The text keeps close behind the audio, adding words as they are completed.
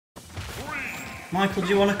Michael, do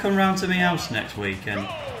you want to come round to my house next weekend?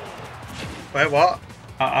 Wait, what?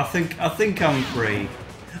 I think I'm free.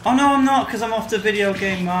 Oh no, I'm not, because I'm off to Video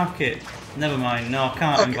Game Market. Never mind, no, I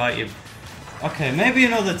can't invite you. Okay, maybe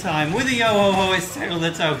another time. With a yo-ho-ho, it's Taylor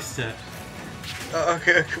the Toaster.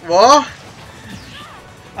 Okay, what?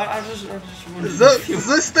 I just Is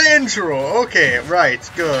this the intro? Okay, right,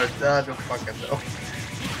 good. I don't fucking know.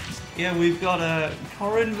 Yeah, we've got a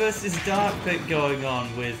Corrin versus Dark Pit going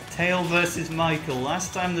on with Tail versus Michael.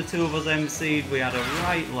 Last time the two of us MC'd, we had a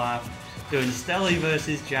right laugh doing Stelly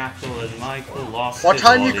versus Jackal, and Michael lost. What his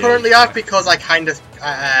time you audio currently track. at? Because I kind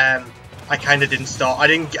of didn't start. I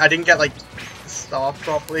didn't get like start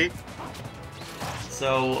properly.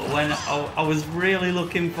 So when I was really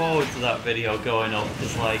looking forward to that video going up,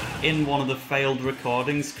 because like in one of the failed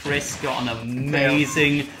recordings, Chris got an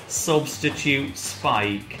amazing substitute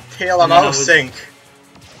spike. Tail, I'm out of sync.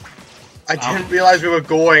 I didn't realize we were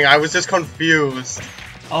going. I was just confused.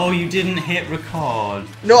 Oh, you didn't hit record.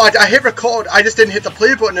 No, I hit record. I just didn't hit the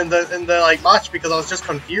play button in the like match because I was just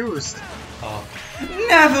confused. Oh,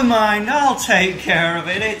 never mind. I'll take care of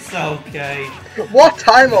it. It's okay. What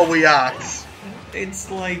time are we at?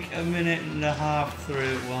 It's like a minute and a half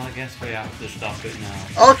through. Well, I guess we have to stop it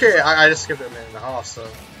now. Okay, I just skipped it a minute and a half, so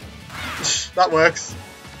that works.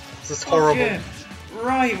 This is horrible. Okay.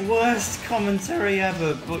 Right, worst commentary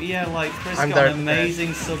ever. But yeah, like Chris got an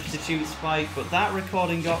amazing substitute spike, but that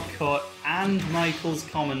recording got cut, and Michael's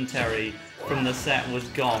commentary from the set was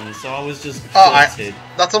gone. So I was just gutted.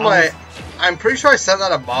 That's on my. I'm pretty sure I sent that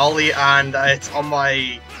to Molly, and it's on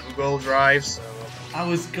my Google Drive. So. I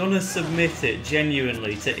was gonna submit it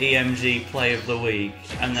genuinely to EMG Play of the Week,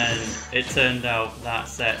 and then it turned out that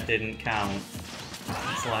set didn't count.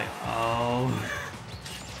 It's like, oh.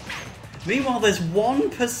 Meanwhile, there's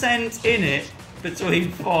 1% in it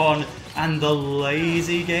between Fawn and the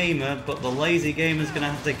lazy gamer, but the lazy gamer's gonna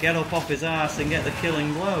have to get up off his ass and get the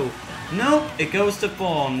killing blow. Nope, it goes to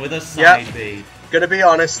Fawn with a side B. Gonna be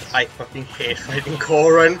honest, I fucking hate fighting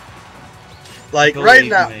Corrin. Like, Believe right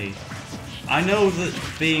now. Me. I know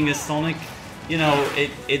that being a Sonic, you know,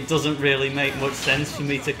 it doesn't really make much sense for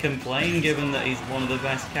me to complain given that he's one of the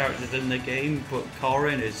best characters in the game, but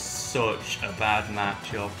Corrin is such a bad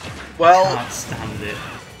matchup. Well, I can't stand it.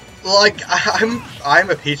 Like, I'm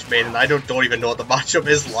a Peach main and I don't even know what the matchup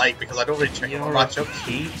is like because I don't really check the matchup.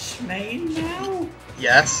 You're a Peach main now?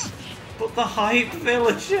 Yes. But the hype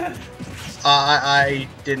villager? I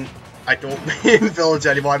don't main villager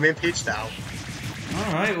anymore, I main Peach now.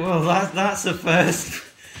 Alright, well that's a first.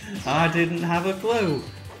 I didn't have a clue.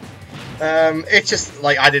 It's just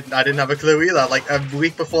like I didn't have a clue either. Like a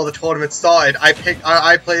week before the tournament started, I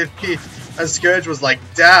played Peach, and Scourge was like,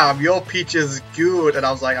 "Damn, your Peach is good," and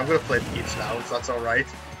I was like, "I'm gonna play Peach now, so that's all right."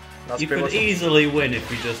 You could easily win if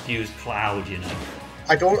you just used Cloud, you know.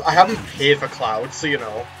 I haven't paid for Cloud, so you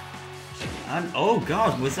know. And oh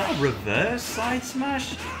god, was that reverse side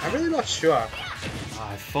smash? I'm really not sure.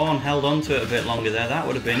 If Fawn held on to it a bit longer there, that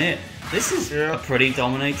would have been it. This is a pretty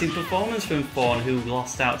dominating performance from Fawn, who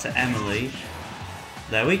lost out to Emily.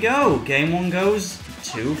 There we go. Game 1 goes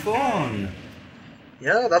to Fawn.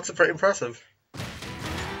 Yeah, that's pretty impressive.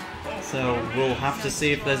 So we'll have to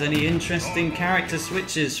see if there's any interesting character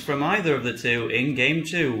switches from either of the two in Game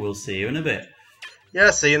 2. We'll see you in a bit.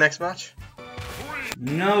 Yeah, see you next match.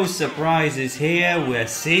 No surprises here, we're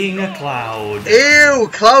seeing a Cloud. Ew,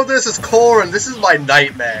 Cloud versus Corrin, this is my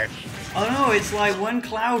nightmare. Oh no, it's like when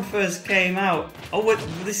Cloud first came out. Oh, what,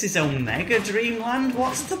 this is Omega Dreamland?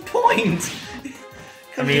 What's the point?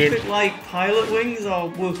 Can you pick like Pilot Wings or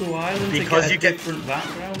Woohoo Island because to get a different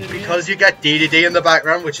background in because you get DDD in the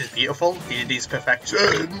background, which is beautiful. DDD's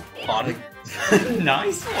perfection. Pardon.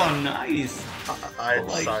 Nice one, nice.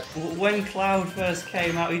 Like, when Cloud first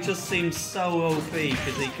came out, he just seemed so OP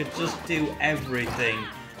because he could just do everything.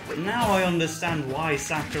 But now I understand why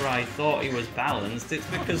Sakurai thought he was balanced. It's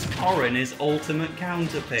because Corrin is ultimate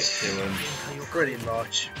counterpick to him. Pretty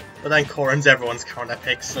much. But then Corrin's everyone's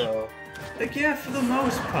counterpick, so... Like, yeah, for the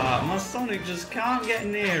most part, my Sonic just can't get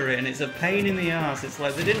near it and it's a pain in the ass. It's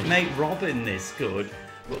like they didn't make Robin this good,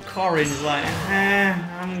 but Corrin's like,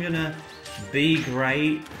 I'm gonna be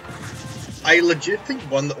great. I legit think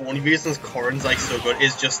one of the only reasons Corrin's like so good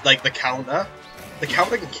is just like the counter. The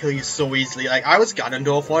counter can kill you so easily. Like I was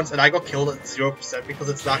Ganondorf once and I got killed at 0% because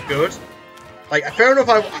it's that good. Like fair enough,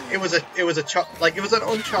 it was an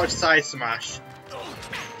uncharged side smash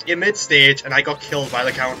in mid stage and I got killed by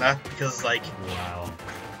the counter because like. Wow.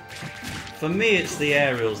 For me, it's the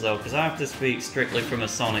aerials though, because I have to speak strictly from a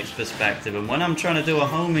Sonic's perspective, and when I'm trying to do a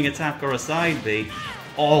homing attack or a side B,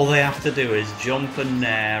 all they have to do is jump and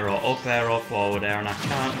nair, or up air or forward air, and I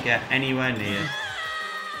can't get anywhere near.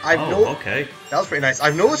 Okay. That was pretty nice.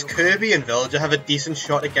 I've noticed Kirby and Villager have a decent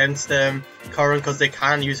shot against Corrin because they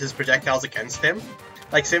can use his projectiles against him.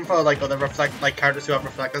 Like same for like other characters who have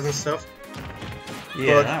reflectors and stuff.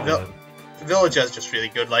 Yeah, but Villager's just really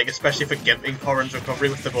good, like especially for gimping Corrin's recovery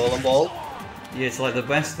with the bowling ball. Yeah, it's like the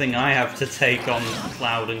best thing I have to take on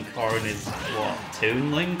Cloud and Corrin is what,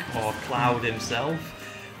 Toon Link or Cloud himself.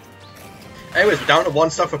 Anyways, we're down to 1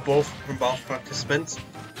 stock from both participants.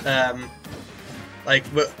 I'm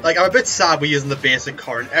a bit sad we're using the basic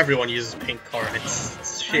Corrin. Everyone uses pink Corrin.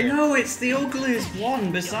 It's a shame. I know, it's the ugliest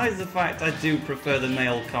one. Besides the fact I do prefer the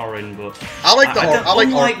male Corrin, but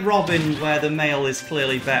unlike Robin, where the male is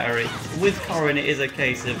clearly better. With Corrin, it is a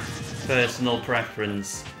case of personal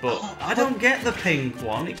preference. But I don't get the pink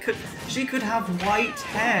one. She could have white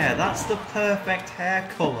hair. That's the perfect hair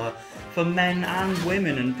colour for men and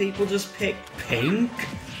women, and people just pick pink.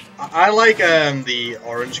 I like the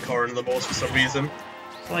orange Corrin the most for some reason.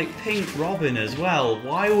 Like pink Robin as well.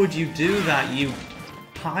 Why would you do that, you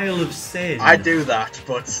pile of sin? I do that,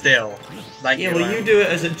 but still. Like, yeah, well, you do it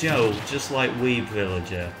as a joke, just like Weeb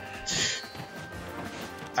Villager.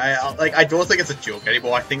 I don't think it's a joke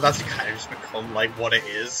anymore. I think that's kind of just become like what it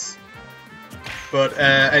is. But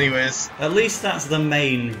anyways, at least that's the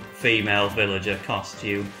main female villager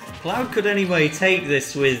costume. Cloud could anyway take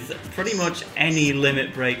this with pretty much any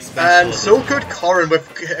limit break special. And so could Corrin with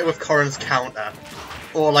Corrin's counter,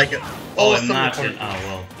 or like. Imagine! Oh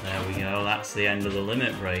well, there we go. That's the end of the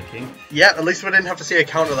limit breaking. Yeah, at least we didn't have to see a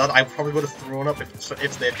counter that. I probably would have thrown up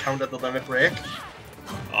if they had countered the limit break.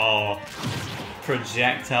 Oh,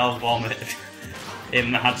 projectile vomit.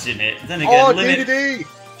 Imagine it. Then again, DDD!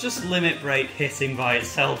 Just limit break hitting by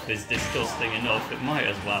itself is disgusting enough. It might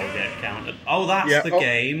as well get countered. Oh, that's the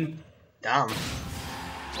game. Damn.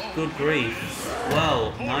 Good grief.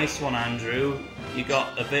 Well, nice one, Andrew. You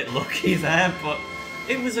got a bit lucky there, but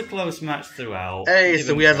it was a close match throughout. Hey, it's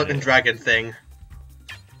the weird looking dragon thing.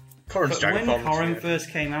 Corrin's dragon when form. Corrin first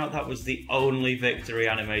came out, that was the only victory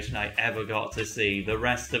animation I ever got to see. The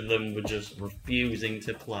rest of them were just refusing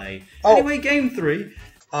to play. Anyway, game 3.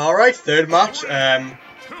 Alright, third match.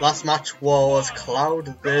 Last match was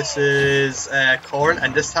Cloud versus Corrin,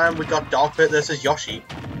 and this time we got Darkbit versus Yoshi.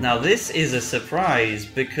 Now this is a surprise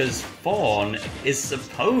because Fawn is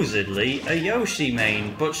supposedly a Yoshi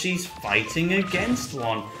main, but she's fighting against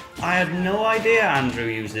one. I had no idea Andrew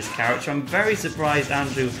used this character. I'm very surprised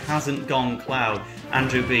Andrew hasn't gone Cloud.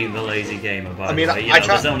 Andrew being the lazy gamer, by the way.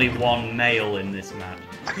 There's only one male in this match.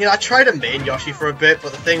 I mean, I tried to main Yoshi for a bit,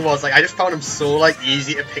 but the thing was, like, I just found him so like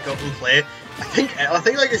easy to pick up and play. I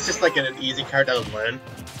think like it's just like an easy character to learn.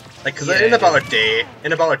 Like, cause in about a day,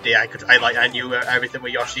 I knew everything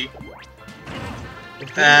with Yoshi.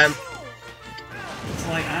 It's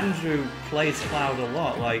like Andrew plays Cloud a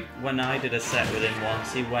lot. Like when I did a set with him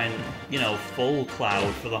once, he went, full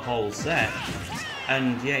Cloud for the whole set,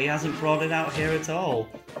 and yeah, he hasn't brought it out here at all.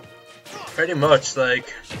 Pretty much,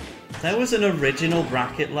 like. There was an original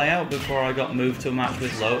bracket layout before I got moved to a match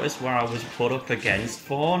with Lotus where I was put up against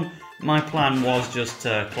Fawn. My plan was just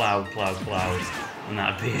to Cloud, and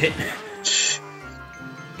that'd be it.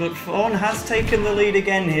 But Fawn has taken the lead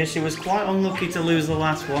again here. She was quite unlucky to lose the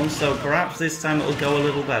last one, so perhaps this time it'll go a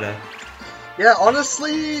little better. Yeah,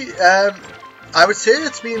 honestly, I would say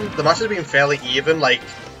the match has been fairly even. Like,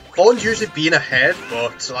 Fawn's usually been ahead,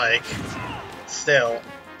 but like, still.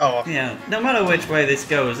 Oh. Yeah, no matter which way this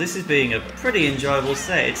goes, this is being a pretty enjoyable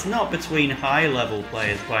set. It's not between high-level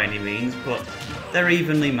players by any means, but they're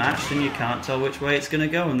evenly matched and you can't tell which way it's going to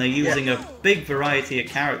go, and they're using a big variety of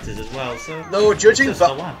characters as well, so... No, judging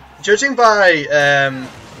by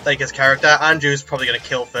like his character, Andrew's probably going to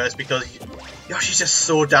kill first because Yoshi's just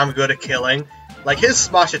so damn good at killing. Like, his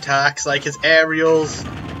smash attacks, like his aerials,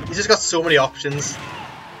 he's just got so many options.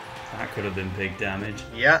 That could have been big damage.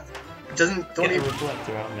 Yeah. Don't Get even a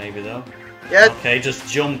reflector out maybe though. Yeah. Okay,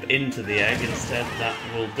 just jump into the egg instead. That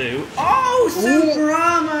will do. Oh,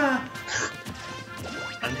 Subrama!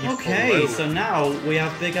 Okay, so now we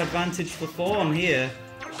have big advantage for Fawn here.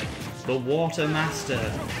 The Water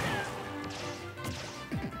Master.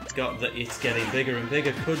 It's getting bigger and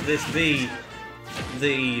bigger. Could this be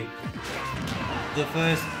the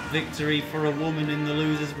first victory for a woman in the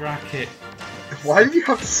losers bracket? Why did you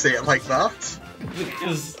have to say it like that?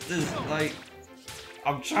 Because there's like,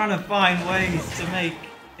 I'm trying to find ways to make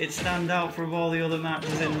it stand out from all the other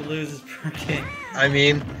matches in the losers bracket. I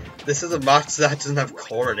mean, this is a match that doesn't have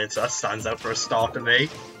Corrin in, so that stands out for a start to me.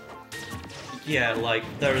 yeah, like,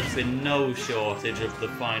 there has been no shortage of the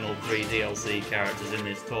final 3 DLC characters in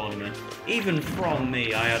this tournament. Even from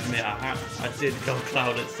me, I admit I did go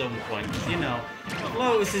Cloud at some point. You know, if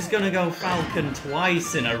Lotus is gonna go Falcon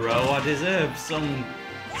twice in a row, I deserve some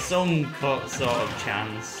cut sort of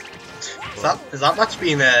chance. Is that match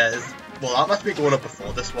been well, that must be going up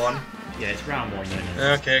before this one. Yeah, it's round 1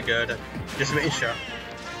 minute. Okay, good. Just making sure.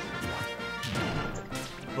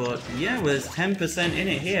 But yeah, there's 10% in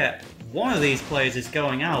it here. One of these players is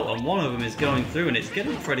going out, and one of them is going through, and it's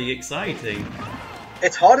getting pretty exciting.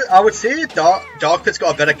 It's hard. I would say Dark Pit's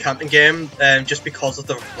got a better camping game, just because of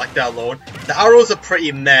the reflector alone. The arrows are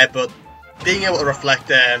pretty meh, but being able to reflect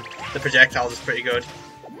the projectiles is pretty good.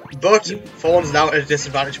 But Fawn's now at a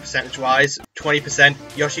disadvantage percentage-wise. 20%.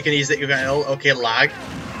 Yoshi can easily get ill. Okay, lag.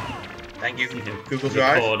 Thank you. Google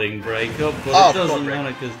Drive. Recording breakup, but it doesn't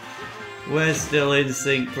matter because we're still in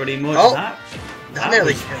sync pretty much. Oh, that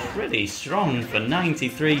nearly was killed. pretty strong for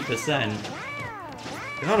 93%.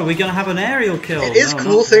 God, are we gonna have an aerial kill? It is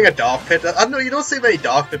cool seeing a Dark Pit. I don't know, you don't see many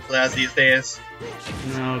Dark Pit players these days.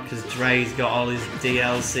 No, because Dre's got all his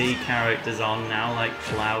DLC characters on now, like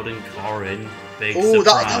Cloud and Corrin. Big Oh,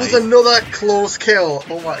 that was another close kill.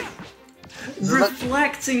 Oh my.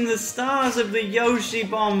 Reflecting the stars of the Yoshi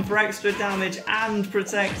bomb for extra damage and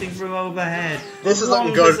protecting from overhead. This is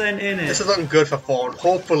looking good. In it. This is looking good for Fawn.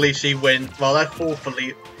 Hopefully she wins. Well, that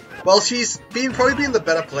hopefully. Well, she's probably been the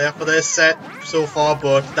better player for this set so far,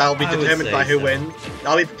 but that'll be determined by who wins.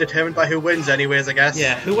 That'll be determined by who wins, anyways, I guess.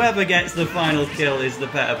 Yeah, whoever gets the final kill is the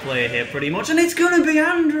better player here, pretty much, and it's gonna be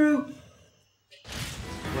Andrew.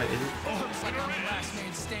 Wait, is it?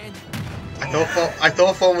 I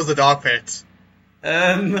thought Fawn was the Dark Pit.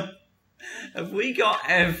 Have we got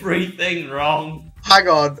everything wrong? Hang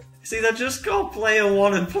on. See, they're just called player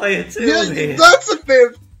 1 and player 2 Yeah, here. that's a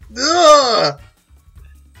bit. Ugh.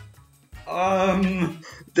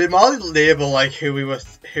 They might label like who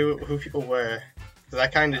people were. Because I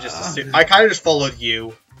kind of just assumed, I kind of just followed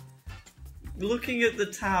you. Looking at the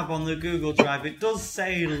tab on the Google Drive, it does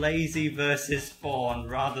say Lazy versus Fawn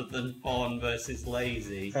rather than Fawn versus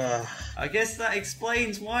Lazy. I guess that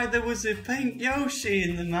explains why there was a pink Yoshi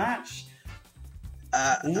in the match.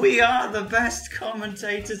 We are the best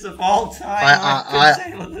commentators of all time.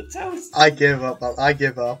 Taylor the Toast. I give up. I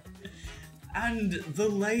give up. And the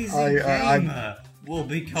Lazy Gamer will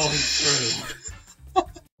be going through.